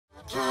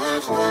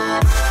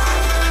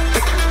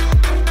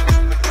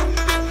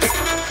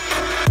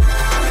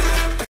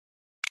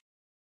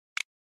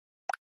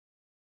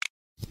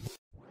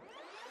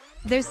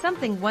There's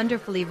something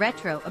wonderfully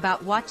retro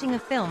about watching a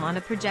film on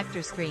a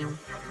projector screen.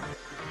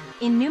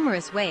 In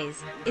numerous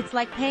ways, it's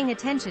like paying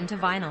attention to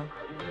vinyl.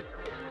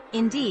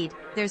 Indeed,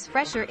 there's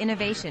fresher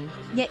innovation,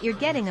 yet you're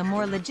getting a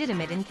more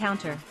legitimate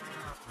encounter.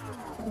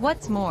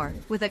 What's more,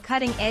 with a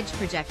cutting-edge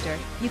projector,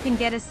 you can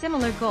get a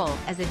similar goal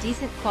as a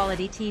decent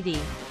quality TV.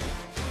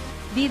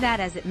 Be that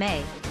as it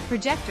may,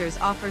 projectors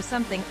offer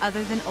something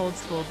other than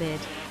old-school bid.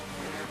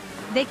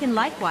 They can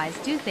likewise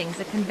do things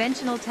a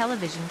conventional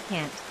television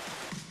can't.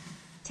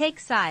 Take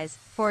size,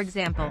 for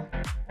example.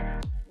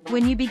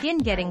 When you begin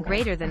getting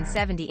greater than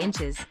 70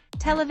 inches,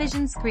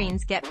 television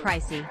screens get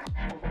pricey.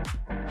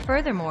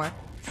 Furthermore,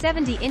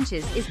 70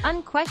 inches is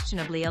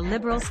unquestionably a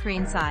liberal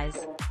screen size.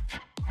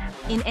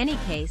 In any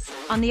case,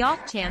 on the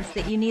off chance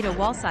that you need a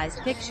wall-sized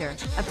picture,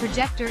 a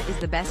projector is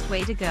the best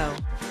way to go.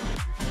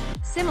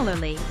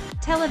 Similarly,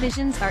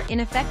 televisions are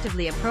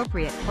ineffectively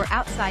appropriate for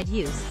outside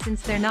use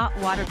since they're not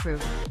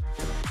waterproof.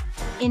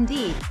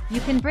 Indeed, you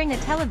can bring a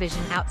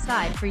television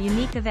outside for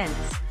unique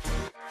events.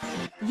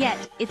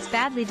 Yet, it's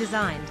badly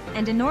designed,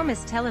 and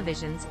enormous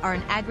televisions are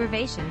an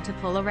aggravation to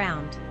pull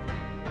around.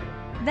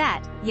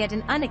 That, yet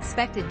an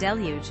unexpected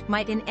deluge,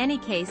 might in any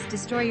case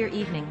destroy your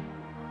evening.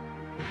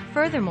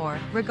 Furthermore,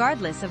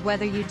 regardless of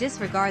whether you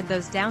disregard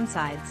those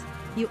downsides,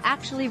 you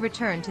actually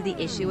return to the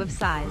issue of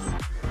size.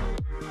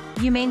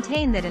 You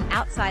maintain that an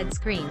outside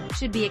screen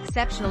should be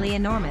exceptionally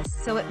enormous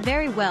so it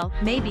very well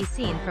may be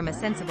seen from a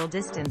sensible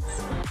distance.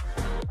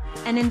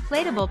 An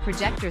inflatable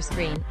projector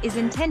screen is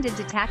intended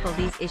to tackle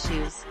these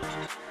issues.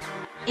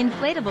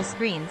 Inflatable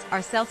screens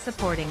are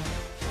self-supporting.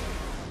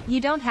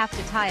 You don't have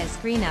to tie a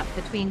screen up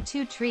between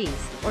two trees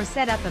or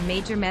set up a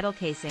major metal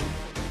casing.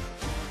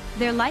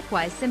 They're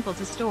likewise simple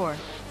to store,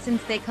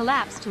 since they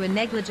collapse to a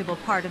negligible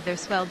part of their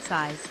swelled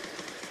size.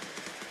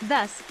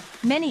 Thus,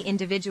 many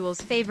individuals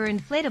favor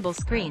inflatable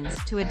screens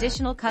to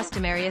additional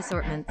customary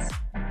assortments.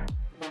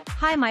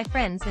 Hi my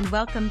friends and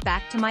welcome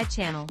back to my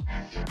channel.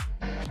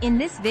 In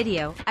this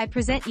video, I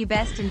present you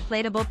best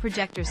inflatable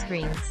projector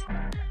screens.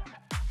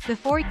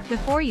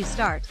 Before you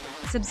start,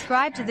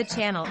 subscribe to the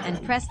channel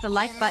and press the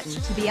like button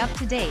to be up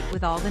to date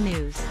with all the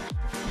news.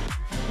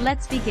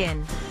 Let's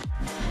begin.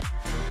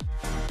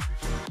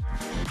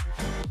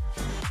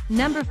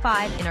 Number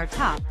 5 in our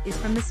top is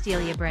from the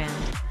staelea brand.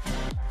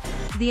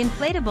 The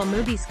inflatable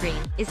movie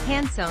screen is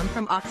hand-sewn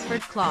from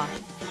Oxford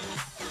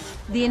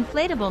cloth. The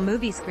inflatable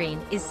movie screen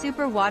is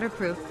super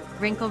waterproof,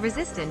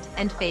 wrinkle-resistant,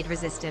 and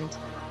fade-resistant.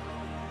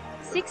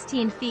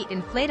 16 feet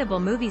inflatable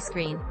movie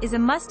screen is a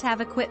must-have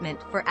equipment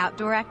for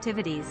outdoor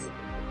activities.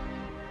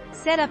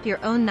 Set up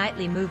your own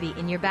nightly movie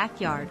in your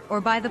backyard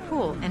or by the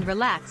pool and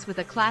relax with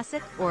a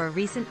classic or a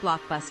recent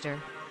blockbuster.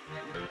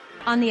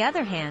 On the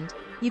other hand,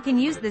 you can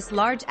use this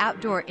large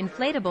outdoor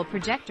inflatable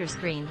projector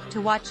screen to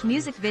watch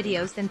music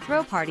videos and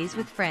throw parties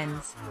with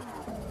friends.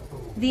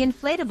 The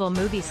inflatable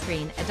movie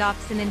screen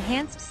adopts an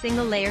enhanced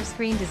single-layer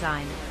screen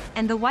design,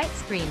 and the white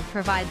screen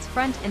provides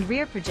front and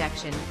rear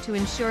projection to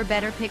ensure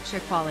better picture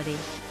quality.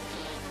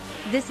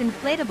 This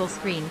inflatable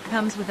screen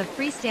comes with a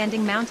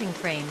freestanding mounting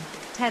frame,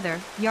 tether,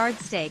 yard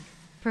stake,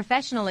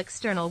 professional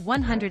external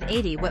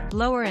 180-watt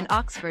blower and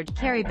Oxford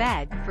carry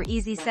bag for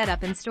easy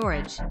setup and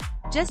storage.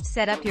 Just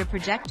set up your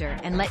projector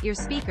and let your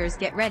speakers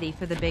get ready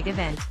for the big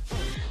event.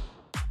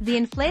 The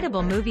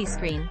inflatable movie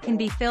screen can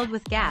be filled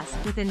with gas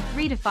within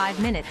 3 to 5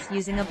 minutes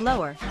using a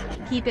blower.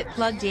 Keep it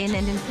plugged in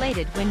and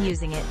inflated when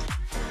using it.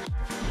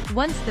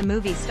 Once the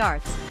movie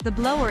starts, the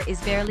blower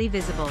is barely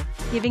visible,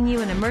 giving you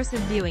an immersive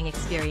viewing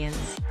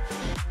experience.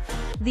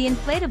 The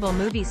inflatable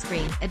movie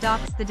screen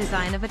adopts the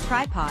design of a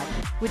tripod,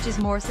 which is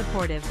more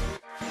supportive.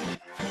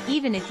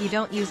 Even if you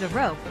don't use a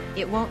rope,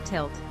 it won't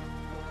tilt.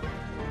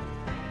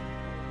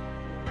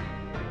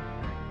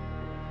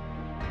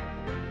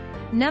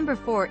 Number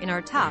 4 in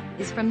our top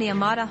is from the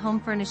OUTTOY home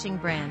furnishing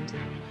brand.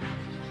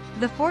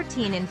 The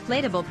 14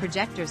 inflatable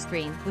projector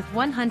screen with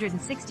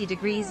 160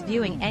 degrees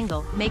viewing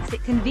angle makes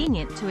it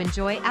convenient to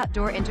enjoy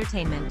outdoor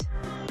entertainment.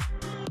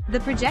 The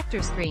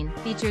projector screen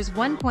features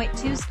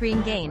 1.2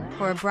 screen gain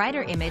for a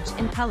brighter image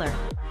and color.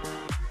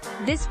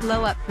 This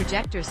blow-up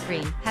projector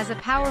screen has a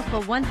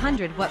powerful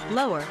 100-watt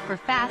blower for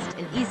fast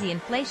and easy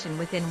inflation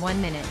within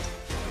 1 minute.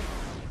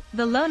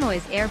 The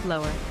low-noise air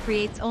blower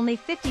creates only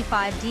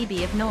 55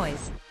 dB of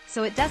noise,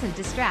 so it doesn't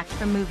distract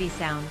from movie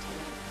sound.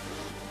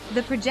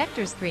 The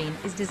projector screen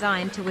is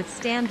designed to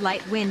withstand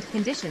light wind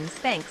conditions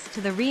thanks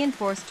to the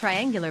reinforced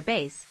triangular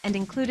base and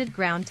included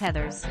ground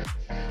tethers.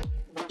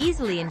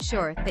 Easily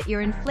ensure that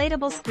your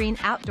inflatable screen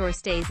outdoor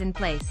stays in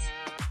place.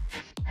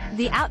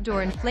 The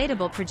outdoor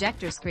inflatable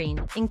projector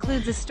screen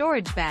includes a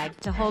storage bag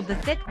to hold the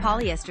thick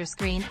polyester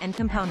screen and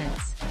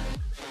components.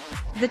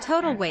 The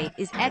total weight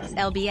is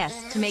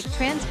XLBS to make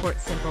transport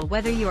simple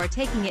whether you are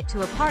taking it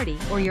to a party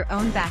or your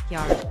own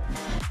backyard.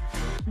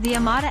 The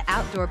OUTTOY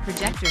outdoor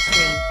projector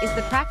screen is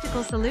the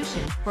practical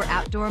solution for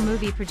outdoor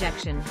movie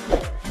projection.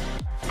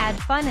 Add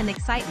fun and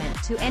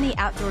excitement to any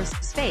outdoor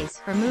space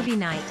for movie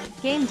night,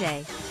 game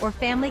day, or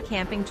family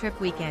camping trip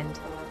weekend.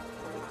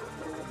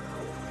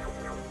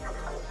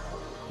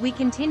 We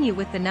continue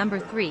with the number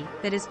 3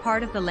 that is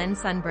part of the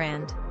Lensun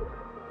brand.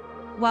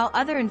 While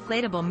other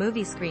inflatable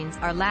movie screens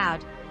are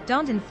loud,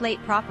 don't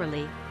inflate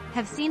properly,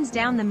 have seams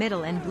down the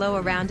middle and blow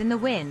around in the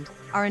wind,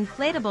 our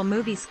inflatable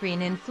movie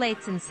screen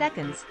inflates in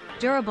seconds,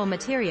 durable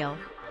material,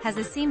 has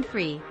a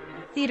seam-free,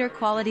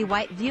 theater-quality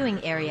white viewing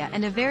area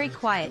and a very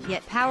quiet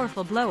yet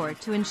powerful blower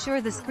to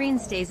ensure the screen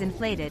stays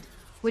inflated,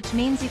 which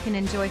means you can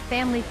enjoy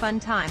family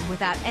fun time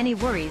without any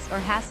worries or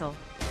hassle.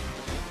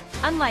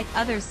 Unlike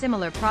other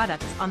similar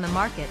products on the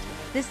market,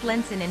 this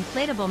Lenson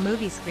inflatable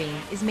movie screen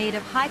is made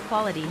of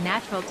high-quality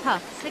natural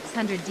tough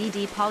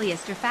 600DD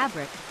polyester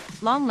fabric.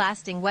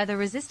 Long-lasting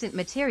weather-resistant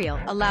material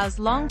allows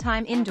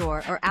long-time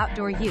indoor or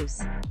outdoor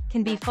use,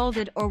 can be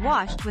folded or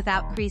washed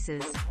without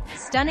creases.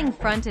 Stunning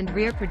front and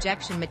rear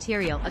projection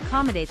material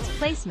accommodates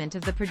placement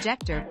of the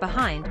projector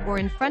behind or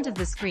in front of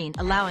the screen,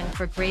 allowing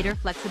for greater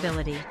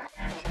flexibility.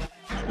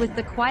 With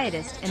the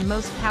quietest and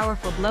most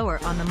powerful blower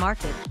on the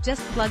market,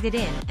 just plug it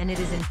in and it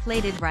is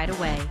inflated right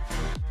away.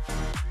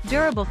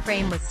 Durable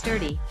frame with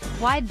sturdy,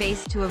 wide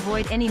base to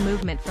avoid any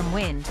movement from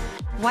wind,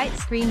 white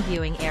screen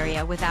viewing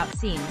area without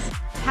seams,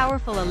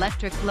 powerful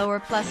electric blower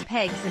plus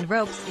pegs and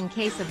ropes in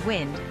case of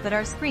wind, but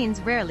our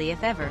screens rarely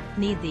if ever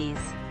need these.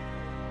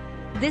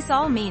 This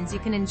all means you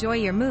can enjoy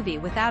your movie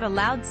without a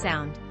loud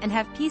sound and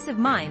have peace of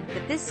mind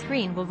that this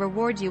screen will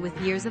reward you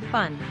with years of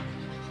fun.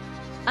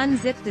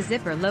 Unzip the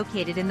zipper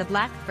located in the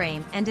black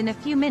frame and in a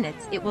few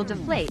minutes it will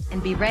deflate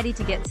and be ready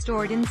to get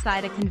stored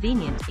inside a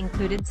convenient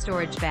included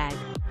storage bag.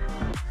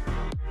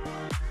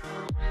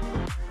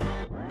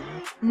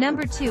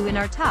 Number 2 in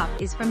our top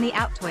is from the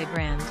OUTTOY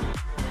brand.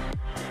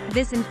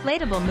 This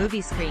inflatable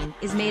movie screen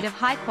is made of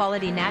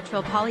high-quality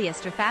natural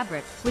polyester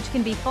fabric, which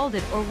can be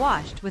folded or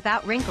washed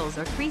without wrinkles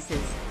or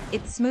creases.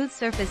 Its smooth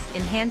surface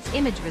enhance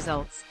image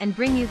results and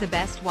bring you the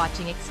best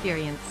watching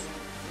experience.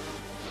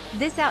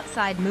 This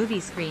outside movie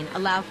screen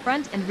allow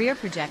front and rear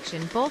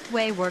projection both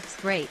way, works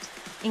great.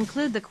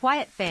 Include the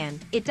quiet fan,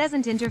 it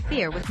doesn't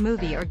interfere with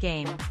movie or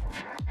game.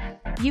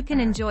 You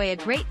can enjoy a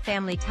great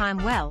family time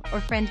well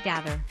or friend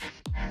gather.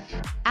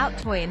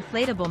 OUTTOY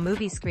inflatable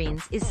movie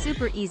screens is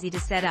super easy to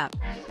set up.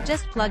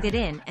 Just plug it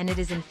in and it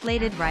is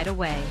inflated right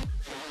away.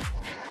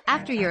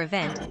 After your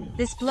event,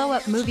 this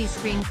blow-up movie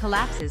screen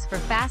collapses for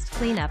fast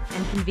cleanup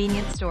and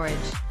convenient storage.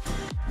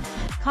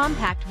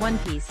 Compact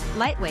one-piece,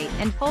 lightweight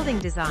and folding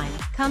design,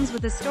 comes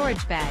with a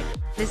storage bag.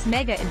 This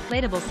mega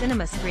inflatable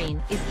cinema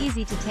screen is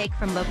easy to take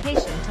from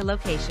location to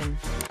location.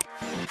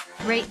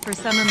 Great for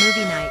summer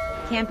movie night,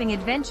 camping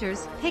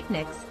adventures,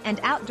 picnics, and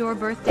outdoor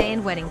birthday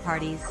and wedding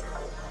parties.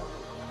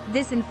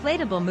 This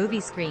inflatable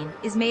movie screen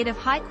is made of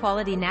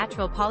high-quality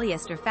natural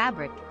polyester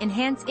fabric,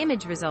 enhance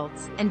image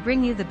results, and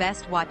bring you the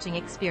best watching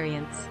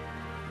experience.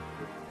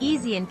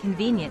 Easy and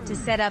convenient to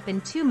set up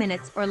in 2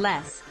 minutes or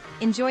less.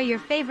 Enjoy your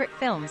favorite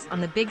films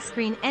on the big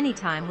screen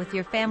anytime with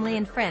your family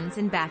and friends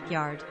in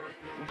backyard.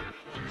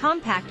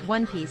 Compact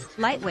one-piece,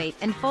 lightweight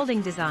and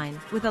folding design,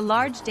 with a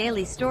large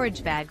daily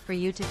storage bag for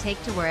you to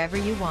take to wherever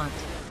you want.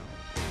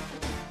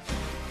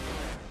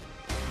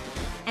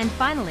 And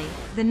finally,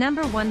 the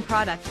number 1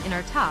 product in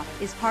our top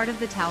is part of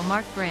the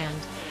Towallmark brand.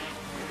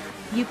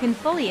 You can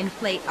fully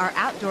inflate our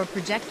outdoor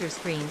projector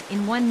screen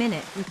in 1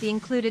 minute with the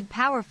included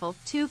powerful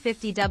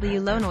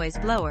 250W low noise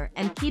blower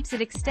and keeps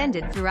it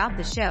extended throughout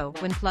the show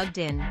when plugged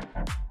in.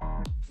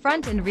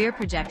 Front and rear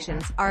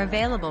projections are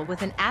available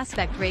with an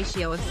aspect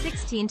ratio of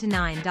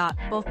 16:9.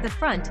 Both the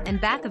front and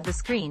back of the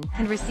screen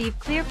can receive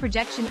clear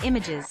projection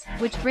images,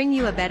 which bring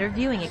you a better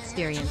viewing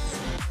experience.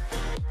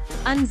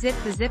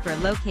 Unzip the zipper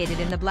located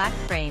in the black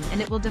frame and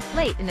it will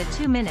deflate in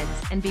 2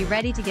 minutes and be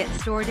ready to get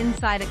stored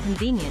inside a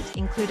convenient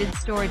included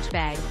storage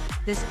bag.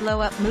 This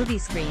blow-up movie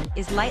screen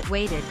is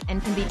light-weighted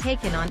and can be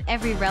taken on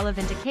every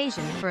relevant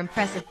occasion for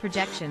impressive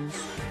projections.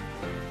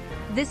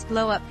 This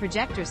blow-up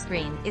projector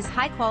screen is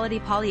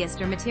high-quality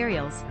polyester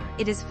materials.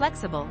 It is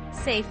flexible,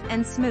 safe,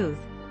 and smooth,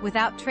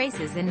 without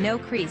traces and no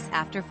crease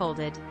after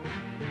folded.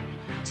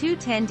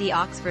 210D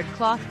Oxford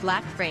cloth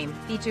black frame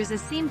features a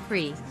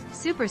seam-free,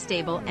 super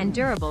stable and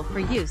durable for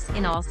use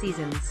in all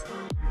seasons.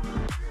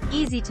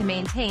 Easy to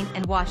maintain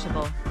and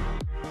washable.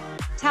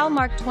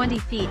 Towallmark 20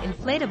 feet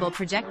inflatable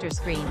projector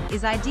screen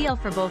is ideal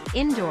for both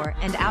indoor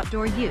and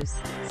outdoor use,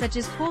 such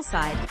as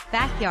poolside,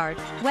 backyard,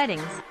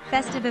 weddings,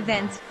 festive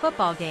events,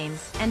 football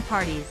games, and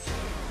parties.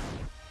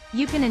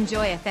 You can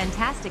enjoy a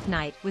fantastic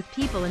night with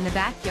people in the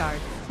backyard,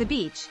 the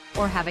beach,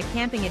 or have a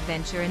camping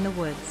adventure in the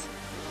woods.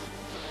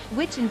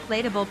 Which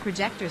inflatable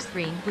projector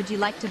screen would you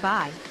like to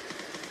buy?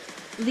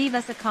 Leave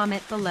us a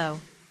comment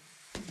below.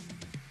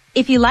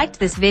 If you liked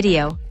this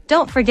video,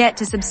 don't forget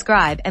to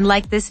subscribe and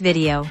like this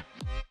video.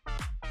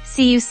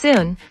 See you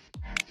soon.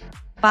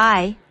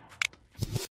 Bye.